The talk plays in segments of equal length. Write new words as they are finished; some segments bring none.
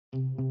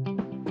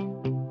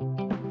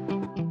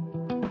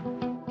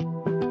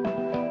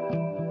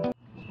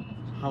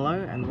Hello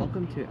and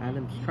welcome to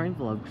Adam's Train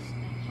Vlogs.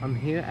 I'm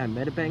here at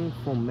Meadowbank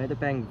for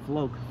Meadowbank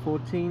Vlog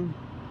 14.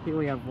 Here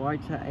we have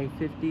Whiter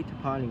A50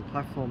 departing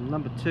platform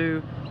number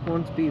 2,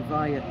 Hornsby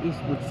via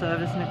Eastwood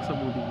service. Next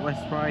up will be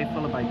West Rye,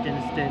 followed by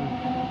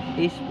Denniston,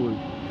 Eastwood,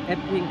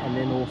 Epping, and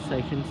then all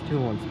stations to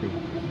Hornsby.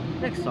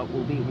 Next up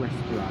will be West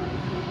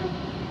Rye.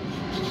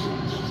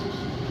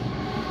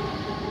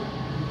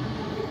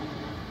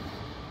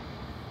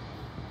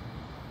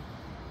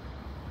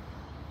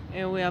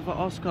 Here we have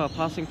Oscar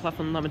passing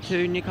platform number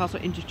 2, Newcastle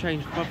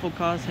interchange, 4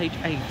 cars,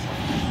 H8.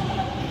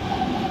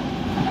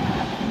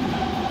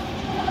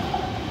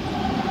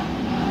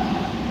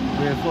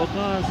 We have 4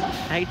 cars,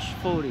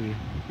 H40.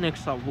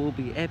 Next up will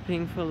be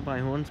Epping, followed by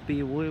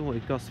Hornsby,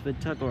 Woolwich, Gosford,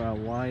 Tuggerah,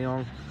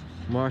 Wyong,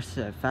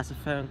 Morrisett,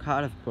 Fassifern,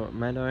 Cardiff,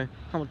 Broadmeadow,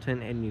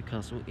 Hamilton and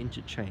Newcastle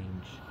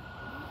interchange.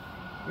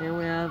 Here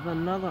we have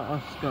another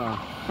Oscar.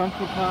 Front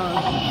 4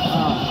 cars,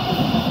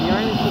 the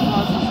only 4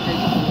 cars is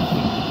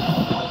H14.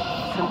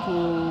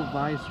 Central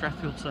via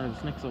Strathfield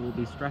service. Next up will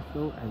be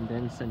Strathfield and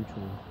then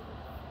Central.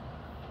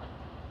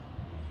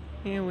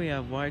 Here we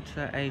have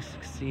Whiter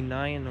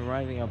A69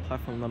 arriving at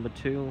platform number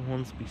 2,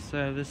 Hornsby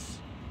service.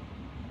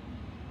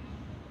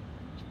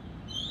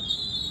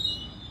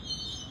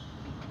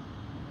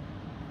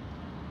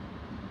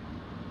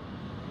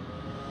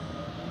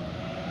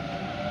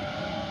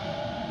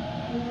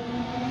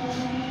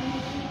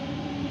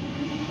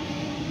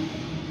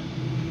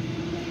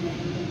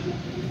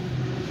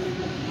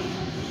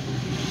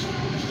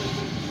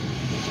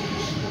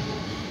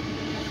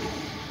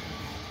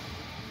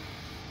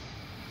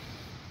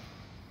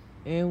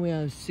 Here we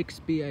have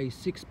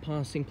 6BA6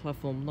 passing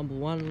platform number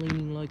 1.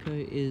 Leading loco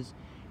is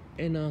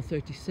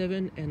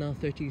NR37.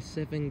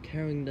 NR37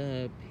 carrying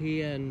the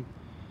PN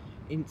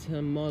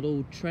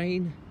intermodal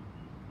train.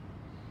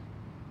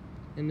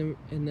 And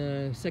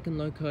the second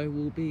loco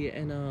will be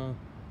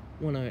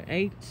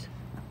NR108.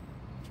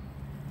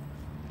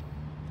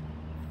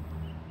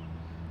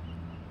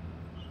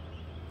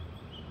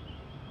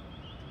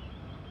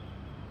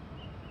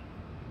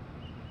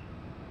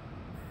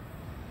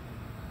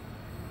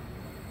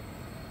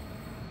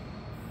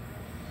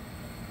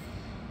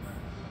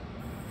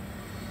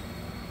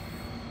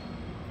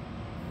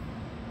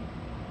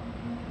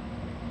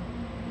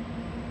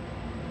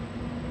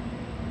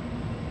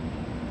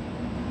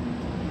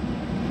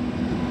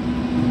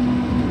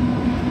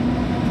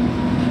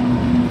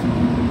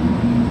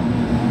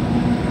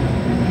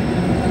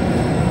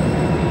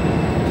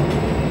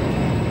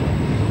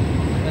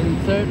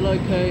 Third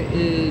loco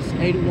is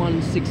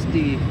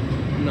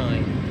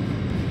 8169.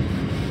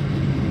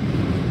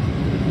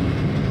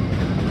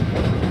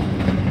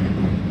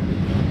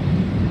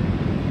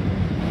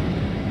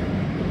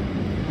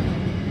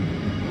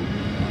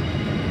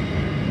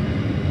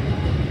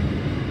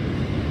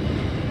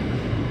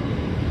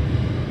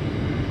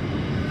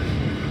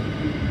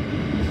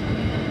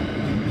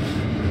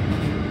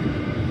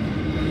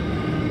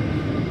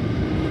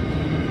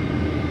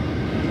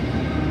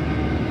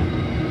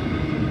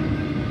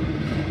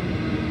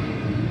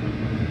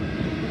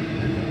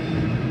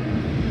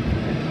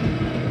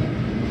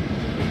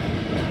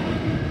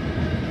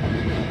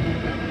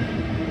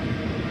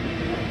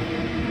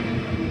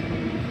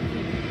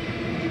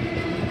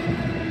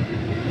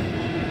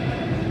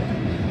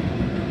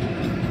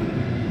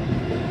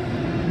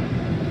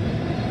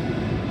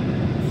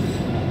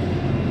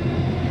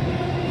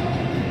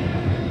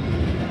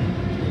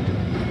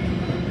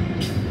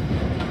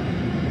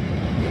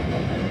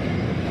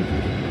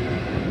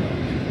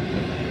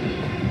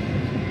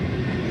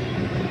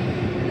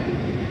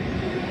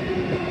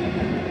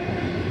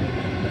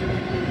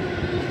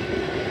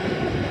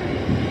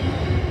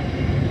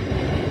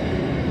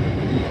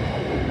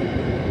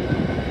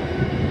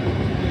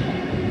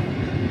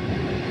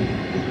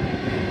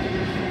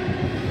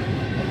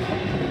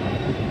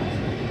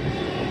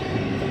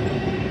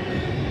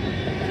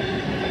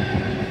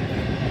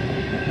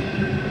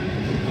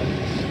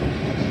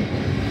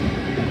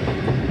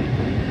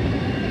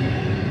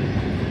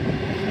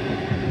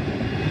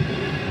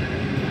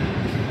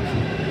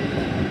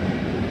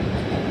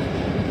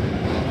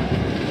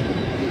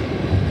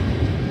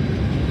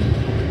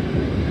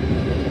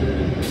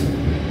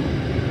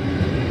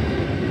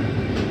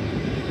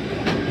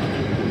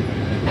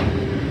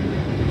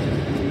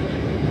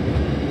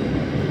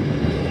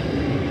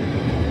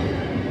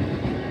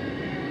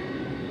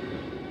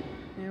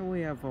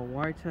 A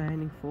Whiter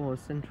heading for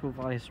Central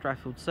via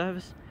Strathfield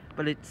service,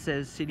 but it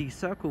says City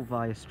Circle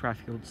via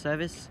Strathfield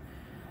service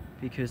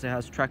because it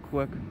has track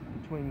work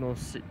between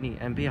North Sydney.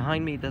 And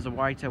behind me there's a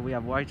Whiter. We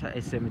have Whiter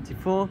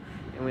A74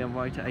 and we have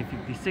Whiter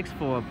A56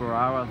 for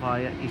Barara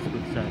via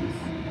Eastwood service.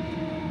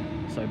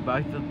 So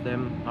both of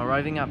them are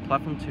arriving at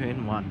platform 2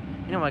 and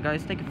 1. Anyway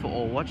guys, thank you for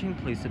all watching.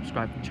 Please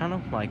subscribe to the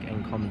channel, like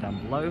and comment down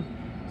below.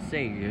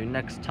 See you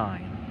next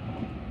time.